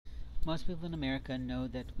Most people in America know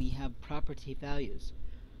that we have property values.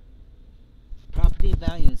 Property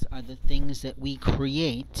values are the things that we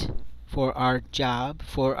create for our job,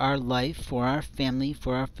 for our life, for our family,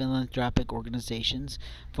 for our philanthropic organizations,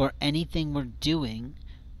 for anything we're doing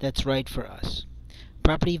that's right for us.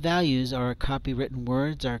 Property values are our copywritten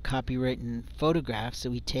words, our copywritten photographs that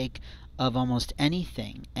we take of almost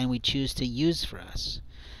anything and we choose to use for us.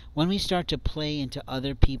 When we start to play into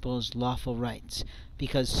other people's lawful rights,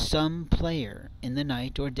 because some player in the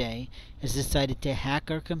night or day has decided to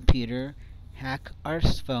hack our computer, hack our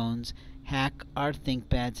phones, hack our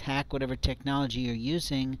ThinkPads, hack whatever technology you're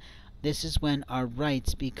using, this is when our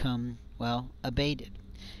rights become, well, abated.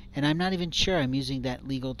 And I'm not even sure I'm using that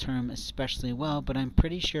legal term especially well, but I'm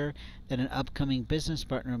pretty sure that an upcoming business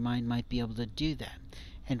partner of mine might be able to do that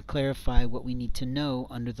and clarify what we need to know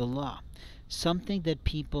under the law. Something that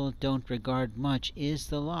people don't regard much is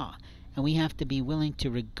the law, and we have to be willing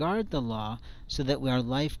to regard the law so that our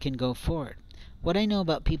life can go forward. What I know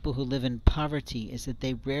about people who live in poverty is that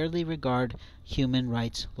they rarely regard human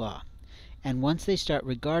rights law. And once they start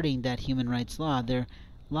regarding that human rights law, their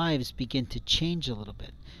lives begin to change a little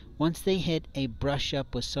bit. Once they hit a brush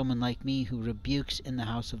up with someone like me who rebukes in the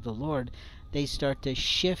house of the Lord, they start to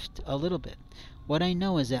shift a little bit. What I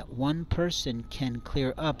know is that one person can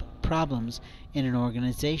clear up problems in an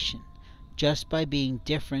organization just by being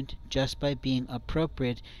different, just by being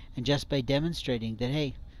appropriate, and just by demonstrating that,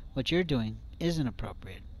 hey, what you're doing isn't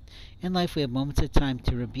appropriate. In life we have moments of time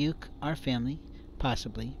to rebuke our family,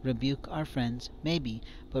 possibly, rebuke our friends, maybe,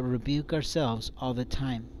 but rebuke ourselves all the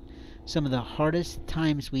time. Some of the hardest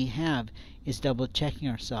times we have is double checking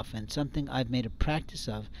ourselves, and something I've made a practice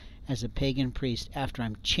of as a pagan priest after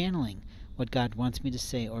I'm channeling what God wants me to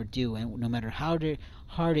say or do, and no matter how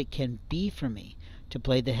hard it can be for me to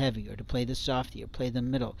play the heavy or to play the softy or play the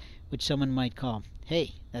middle, which someone might call,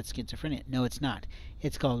 hey, that's schizophrenia. No, it's not.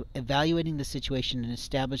 It's called evaluating the situation and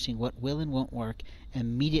establishing what will and won't work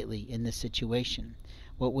immediately in this situation.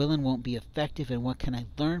 What will and won't be effective, and what can I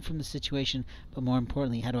learn from the situation, but more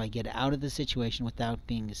importantly, how do I get out of the situation without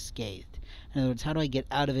being scathed? In other words, how do I get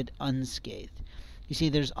out of it unscathed? You see,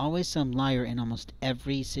 there's always some liar in almost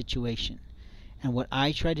every situation. And what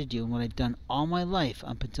I try to do, and what I've done all my life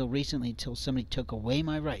up until recently, until somebody took away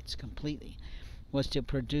my rights completely, was to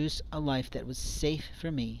produce a life that was safe for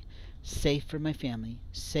me, safe for my family,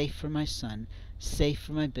 safe for my son, safe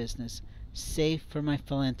for my business, safe for my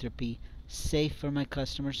philanthropy, safe for my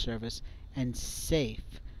customer service, and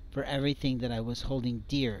safe for everything that I was holding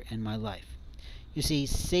dear in my life. You see,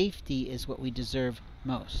 safety is what we deserve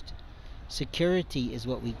most. Security is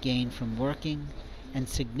what we gain from working, and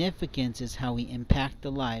significance is how we impact the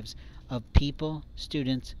lives of people,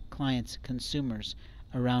 students, clients, consumers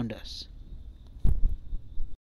around us.